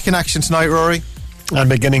United back in action tonight, Rory. And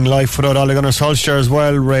beginning life without Ole Gunnar Solskjaer as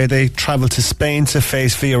well, Ray. They travel to Spain to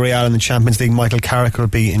face Villarreal in the Champions League. Michael Carrick will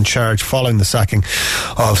be in charge following the sacking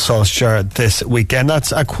of Solskjaer this weekend.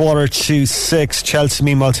 That's at 5:45. Chelsea,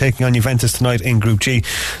 meanwhile, taking on Juventus tonight in Group G.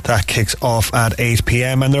 That kicks off at 8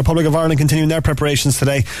 p.m. And the Republic of Ireland continuing their preparations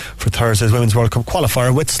today for Thursday's Women's World Cup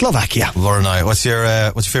qualifier with Slovakia. Very nice. What's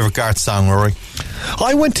your favourite Garth song, Rory?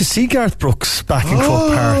 I went to see Garth Brooks back in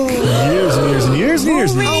Croke Park years and years.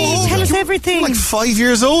 Tell us everything. Like 5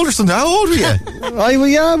 years old or something. How old were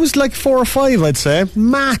you? I was like 4 or 5, I'd say,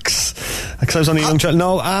 max. Because I was only a young child.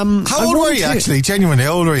 No, how old were you actually? Genuinely,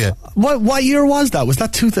 how old were you? What year was that? Was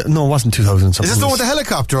that 2000? No, it wasn't 2000. Is this the one with the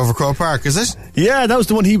helicopter over Croke Park? Is it? Yeah, that was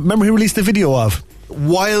the one. He released the video of.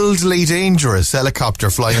 Wildly dangerous helicopter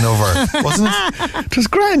flying over, wasn't it? It was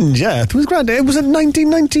grand, yeah. It was grand. It was in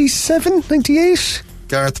 1997, 98.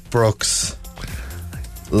 Garth Brooks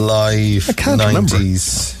live 90s remember.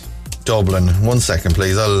 Dublin. 1 second,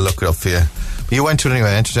 please. I'll look it up for you. You went to it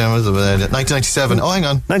anyway. Entertainment was 1997. Oh, hang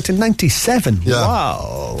on. 1997. Yeah.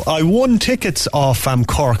 Wow. I won tickets off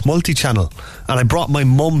Cork Multi-Channel, and I brought my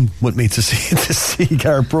mum with me to see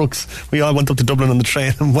Garth Brooks. We all went up to Dublin on the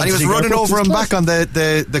train, and he was running over and back on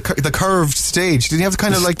the curved stage. Did he have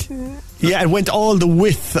kind of like? Yeah, it went all the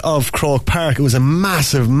width of Croke Park. It was a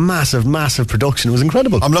massive production. It was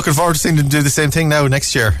incredible. I'm looking forward to seeing him do the same thing now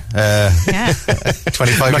next year. 25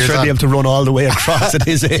 I'm not years sure on. He'll be able to run all the way across at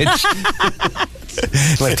his age.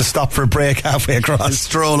 He'll have to stop for a break halfway across. He'll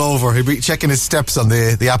stroll over. He'll be checking his steps on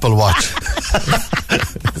the Apple Watch.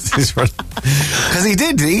 Because he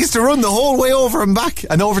used to run the whole way over and back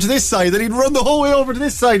and over to this side. Then he'd run the whole way over to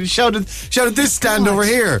this side and shouted this stand over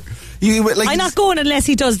here. I'm not going unless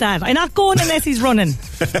he does that. I'm not going unless he's running.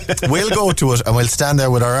 We'll go to it and we'll stand there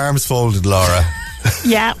with our arms folded, Laura.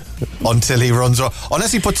 Yeah. Until he runs over.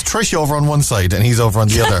 Unless he puts Trish over on one side and he's over on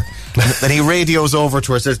the other. Then he radios over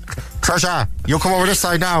to her and says, Trisha, you come over this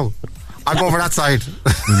side now. I'll go over that side.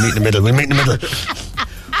 We'll meet in the middle.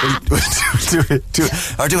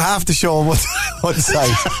 or do half the show on one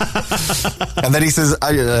side. And then he says,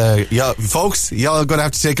 yeah, folks, y'all are going to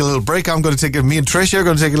have to take a little break. Me and Tricia are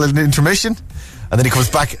going to take a little intermission. And then he comes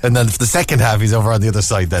back, and then for the second half, he's over on the other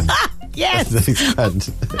side then. Yes.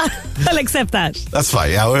 I'll accept that. That's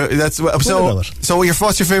fine, yeah. What's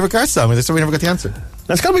your favourite Garth song? So we never got the answer.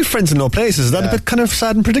 That's got to be Friends in Low Places. Is that a bit kind of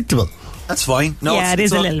sad and predictable? That's fine. No, yeah, it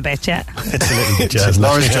is a little bit, yeah. It's a little bit, yeah.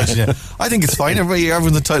 Laura's judging, yeah. I think it's fine.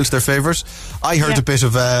 Everyone's entitled to their favourite. I heard a bit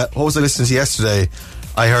of, what was I listening to yesterday?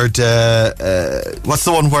 I heard, what's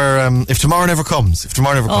the one where, If Tomorrow Never Comes.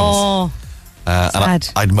 Oh, and I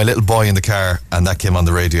had my little boy in the car, and that came on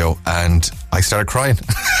the radio, and I started crying.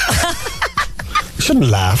 You shouldn't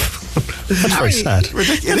laugh. That's very sad.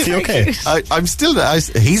 Ridiculous. Is he okay? I'm still.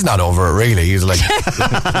 He's not over it, really. He's like,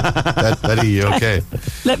 Daddy, you okay?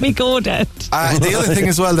 Let me go, Dad. The other thing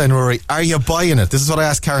as well, then, Rory, are you buying it? This is what I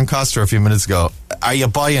asked Karen Koster a few minutes ago. Are you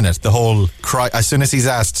buying it? The whole cry. As soon as he's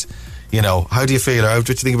asked, how do you feel? Or what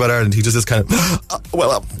do you think about Ireland? He just is kind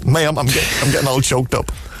of, ma'am, I'm getting all choked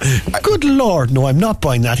up. Good Lord, no, I'm not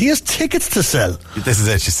buying that. He has tickets to sell. This is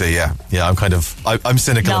it, you see, yeah. Yeah, I'm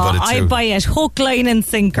cynical about it too. I buy it hook, line and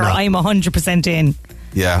sinker. No. I'm 100% in.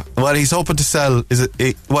 Yeah, well, he's hoping to sell.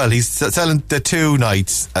 He's selling the 2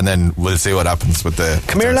 nights, and then we'll see what happens with the.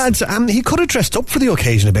 Come here, lads. He could have dressed up for the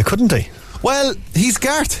occasion a bit, couldn't he? Well, he's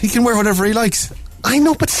Garth. He can wear whatever he likes. I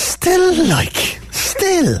know, but still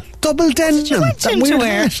double denim. That weird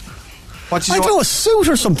hat. I don't know, a suit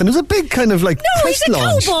or something. There's a big kind of like. No, he's a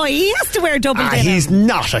cowboy. He has to wear double denim. He's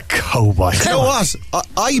not a cowboy. You know what?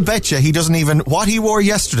 I bet you he doesn't even. What he wore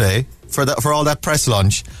yesterday for all that press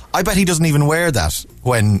lunch, I bet he doesn't even wear that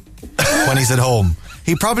when he's at home.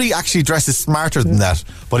 He probably actually dresses smarter than that,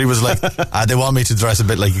 but he was like, they want me to dress a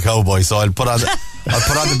bit like a cowboy, so I'll put on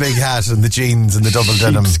the big hat and the jeans and the double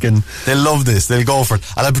denim. Sheepskin. They'll love this. They'll go for it.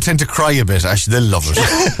 And I'll pretend to cry a bit. Actually, they'll love it.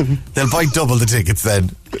 They'll buy double the tickets then.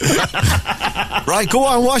 Right, go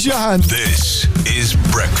on, wash your hands. This is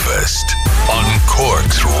Breakfast on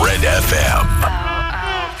Cork's Red FM.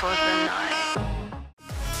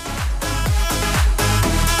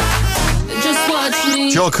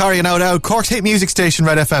 Joe Corrigan out. Cork's hit music station,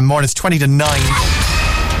 Red FM. Mornings 20 to 9.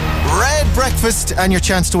 Red Breakfast and your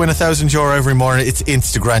chance to win €1,000 every morning. It's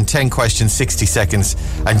Instagram. 10 questions, 60 seconds.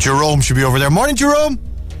 And Jerome should be over there. Morning, Jerome.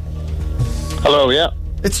 Hello, yeah.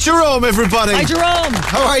 It's Jerome, everybody. Hi, Jerome.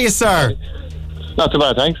 How are you, sir? Not too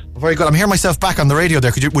bad, thanks. Very good. I'm hearing myself back on the radio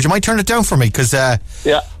there. Would you mind turning it down for me? Because yeah.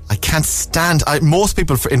 I can't stand. Most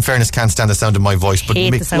people, in fairness, can't stand the sound of my voice. But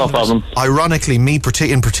no problem. Ironically, me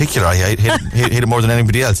in particular, I hate it more than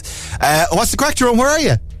anybody else. What's the crack, Jerome? Where are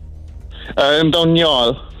you? I'm down in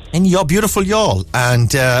Youghal. In Youghal, beautiful Youghal.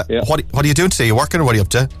 And what are you doing today? You working or what are you up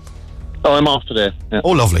to? Oh, I'm off today. Yeah.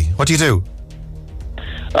 Oh, lovely. What do you do?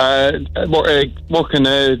 Working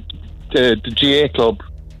the GA club,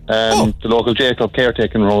 the local GA club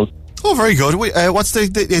caretaking role. Oh, very good. What's is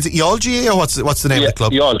it Youghal GA or what's the name of the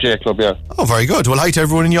club? Youghal GA club, yeah. Oh, very good. Well, hi to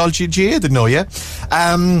everyone in Youghal GA. Didn't know you.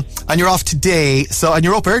 And you're off today. And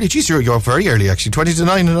you're up early. Jeez, you're up very early actually. 20 to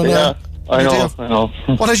 9. Yeah, I know.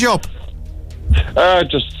 What has you up?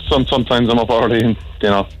 Just sometimes I'm up early, and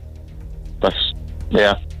that's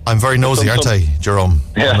I'm very nosy, aren't I, Jerome?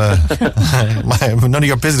 Yeah. None of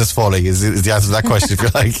your business, Foley, is the answer to that question, if you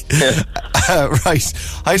like. Yeah. Right.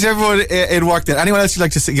 Hi to everyone in work then. Anyone else you'd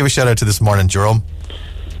like to give a shout out to this morning, Jerome?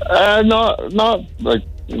 No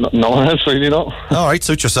one else really, no. All right,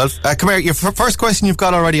 suit yourself. Come here, your first question you've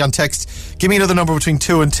got already on text. Give me another number between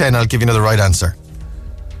 2 and 10. I'll give you another right answer.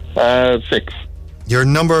 6. You're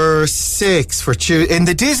number 6 for in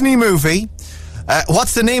the Disney movie.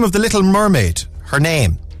 What's the name of the Little Mermaid? Her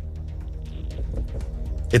name.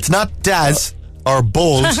 It's not Daz or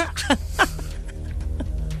Bold.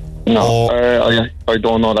 No, I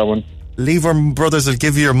don't know that one. Lever Brothers will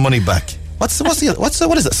give you your money back. What is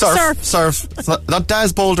it? Surf. It's not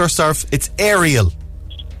Daz, Bold or Surf. It's Ariel.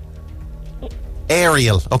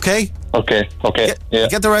 Okay. Okay.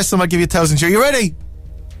 Get the rest of them. I'll give you €1,000. You ready?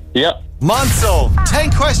 Yeah. Monzo.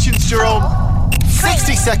 10 questions, Jerome.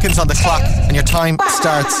 60 seconds on the clock, and your time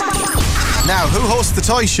starts now. Who hosts the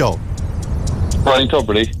toy show? Brian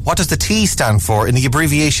Tuberty. What does the T stand for in the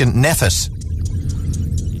abbreviation NEFIT?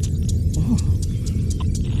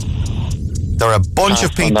 There are a bunch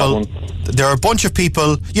of people. There are a bunch of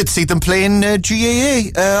people. You'd see them playing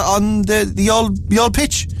GAA on the Youghal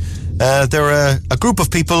pitch. There are a group of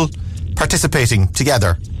people participating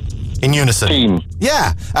together in unison. Team.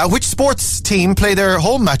 Yeah. Which sports team play their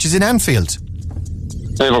home matches in Anfield?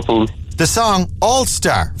 Liverpool. The song All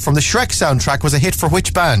Star from the Shrek soundtrack was a hit for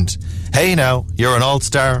which band? Hey now, you're an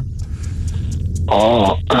all-star.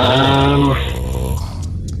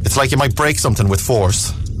 It's like you might break something with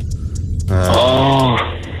force.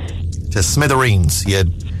 To smithereens.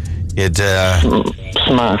 You'd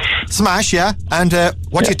Smash, yeah. And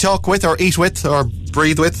what do you talk with, or eat with, or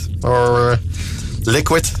breathe with, or lick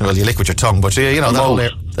with? Well, you lick with your tongue, but you know that whole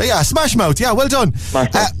area. Yeah, smash mouth. Yeah, well done.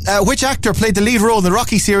 Which actor played the lead role in the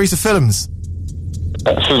Rocky series of films?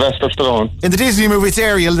 Sylvester Stallone. In the Disney movie, it's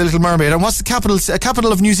Ariel, the Little Mermaid. And what's the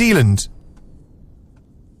capital of New Zealand?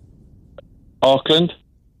 Auckland.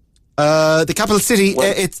 The capital city.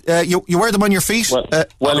 You wear them on your feet.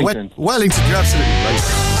 Wellington. Wellington. You're absolutely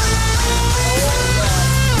right.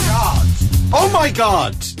 Oh my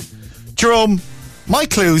God, Jerome! My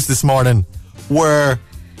clues this morning were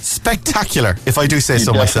spectacular, if I do say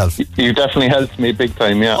so myself. You definitely helped me big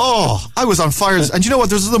time, yeah. Oh, I was on fire. And you know what?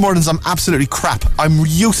 There's other mornings I'm absolutely crap. I'm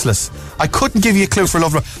useless. I couldn't give you a clue for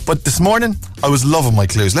love. But this morning, I was loving my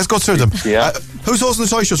clues. Let's go through them. Yeah. Who's hosting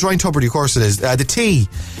the toy show? It's Ryan Tubridy, of course it is. The T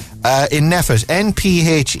in NPHET,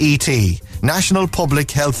 NPHET, National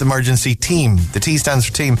Public Health Emergency Team. The T stands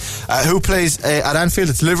for team. Who plays at Anfield?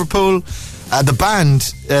 It's Liverpool. The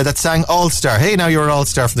band that sang All Star. Hey, now you're an All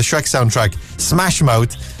Star from the Shrek soundtrack. Smash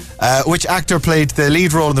Mouth. Which actor played the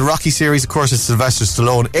lead role in the Rocky series? Of course, it's Sylvester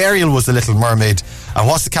Stallone. Ariel was the Little Mermaid. And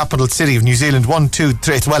what's the capital city of New Zealand? 1, 2,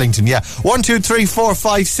 3. It's Wellington, yeah. 1, 2, 3, 4,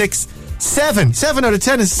 5, 6, 7. 7 out of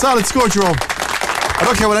 10 is a solid score, Jerome. I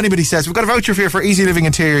don't care what anybody says. We've got a voucher for you for Easy Living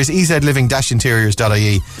Interiors,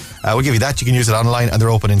 ezliving-interiors.ie. We'll give you that. You can use it online, and they're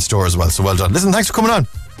open in store as well. So well done. Listen, thanks for coming on.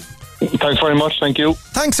 Thanks very much, thank you.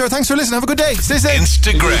 Thanks, sir. Thanks for listening. Have a good day. Stay safe.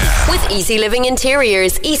 Instagram. With Easy Living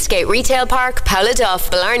Interiors, Eastgate Retail Park, Paula Duff,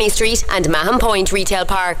 Blarney Street, and Mahon Point Retail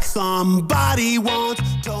Park. Somebody once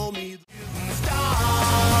told me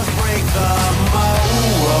stars break the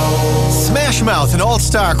mold. Smash Mouth, an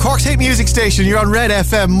all-star Cork's hit music station. You're on Red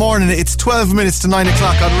FM morning. It's 12 minutes to 9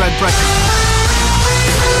 o'clock on Red Breakfast.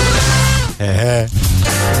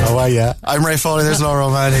 How are ya? I'm Ray Foley. There's Laura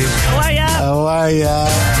O'Mahony. How are ya? How are ya?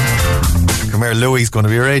 Come here, Louis is going to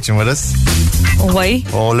be raging with us. Why?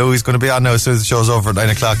 Oh, Louis is going to be on now as soon as the show's over at 9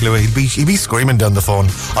 o'clock. Louis, he'd be screaming down the phone.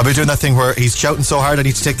 I'll be doing that thing where he's shouting so hard I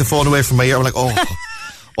need to take the phone away from my ear. I'm like, oh,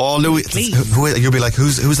 Louis. You'll be like,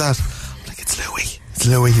 who's that? I'm like, it's Louis. It's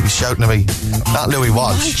Louis. He'll be shouting at me. Not Louis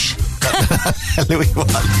Walsh. Louis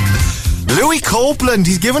Walsh. Louis Copeland,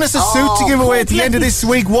 he's given us a suit to give away at the end of this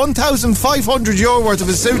week. €1,500 worth of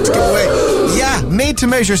a suit to give away. Yeah, made to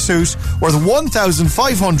measure suit worth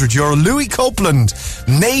 €1,500. Louis Copeland,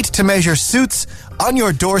 made to measure suits on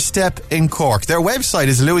your doorstep in Cork. Their website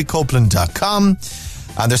is louiscopeland.com,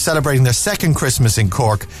 and they're celebrating their second Christmas in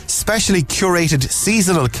Cork. Specially curated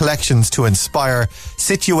seasonal collections to inspire,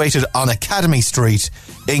 situated on Academy Street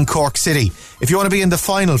in Cork City. If you want to be in the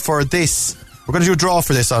final for this, we're going to do a draw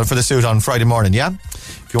for this for the suit on Friday morning, yeah?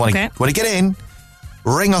 If you want to get in,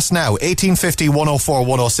 ring us now, 1850 104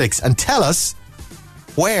 106, and tell us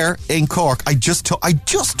where in Cork. I just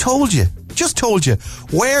told you,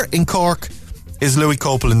 where in Cork is Louis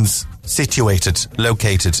Copeland's located.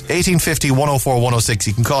 1850 104 106.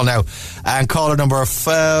 You can call now, and caller number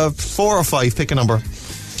 4 or 5. Pick a number.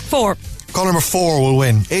 4. Caller number 4 will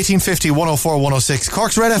win. 1850 104 106.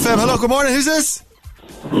 Cork's Red FM. Hello, good morning. Who's this?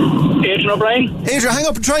 Adrian O'Brien. Adrian, hang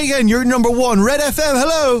up and try again. You're number 1. Red FM.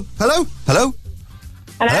 Hello. Hello. Hello.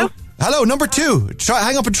 Hello. Hello. Number 2.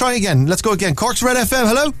 Hang up and try again. Let's go again. Cork's Red FM.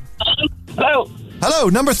 Hello. Hello. Hello.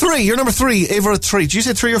 Number 3. You're number 3. Ava at 3. Did you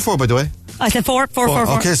say 3 or 4, by the way? I said 4.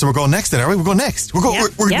 Okay, so we're going next then, are we? We're going next.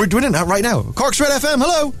 We're doing it right now. Cork's Red FM.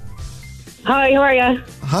 Hello. Hi, how are you?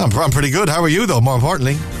 I'm pretty good. How are you, though, more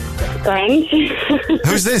importantly? Grand.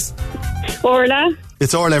 Who's this? Orla.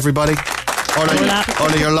 It's Orla, everybody.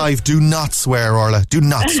 Orla, you're live. Do not swear, Orla. Do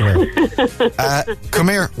not swear. Come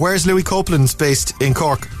here. Where's Louis Copeland's based in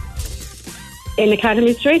Cork? In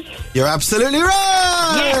Academy Street. You're absolutely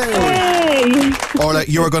right! Yay! Orla,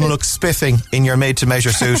 you are going to look spiffing in your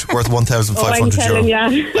made-to-measure suit worth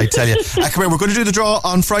 €1,500. I tell you. Come here, we're going to do the draw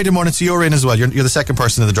on Friday morning, so you're in as well. You're the second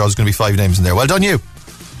person in the draw. There's going to be 5 names in there. Well done, you.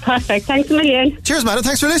 Perfect. Thanks a million. Cheers, madam.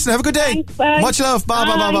 Thanks for listening. Have a good day. Thanks, bye. Much love. Bye.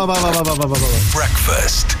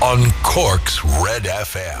 Breakfast on Cork's Red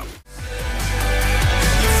FM.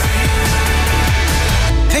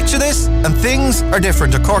 Picture this, and things are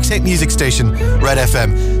different at Cork's hit music station, Red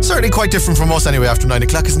FM. Certainly quite different from us anyway after 9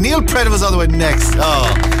 o'clock, because Neil Predival's on the way next.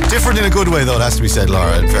 Different in a good way, though, it has to be said,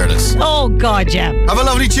 Laura, in fairness. Oh, God, yeah. Have a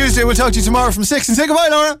lovely Tuesday. We'll talk to you tomorrow from 6, and say goodbye,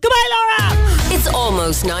 Laura. Goodbye, Laura. It's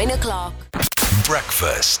almost 9 o'clock.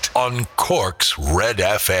 Breakfast on Cork's Red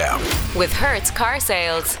FM. With Hertz Car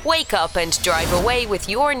Sales. Wake up and drive away with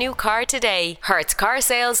your new car today.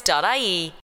 hertzcarsales.ie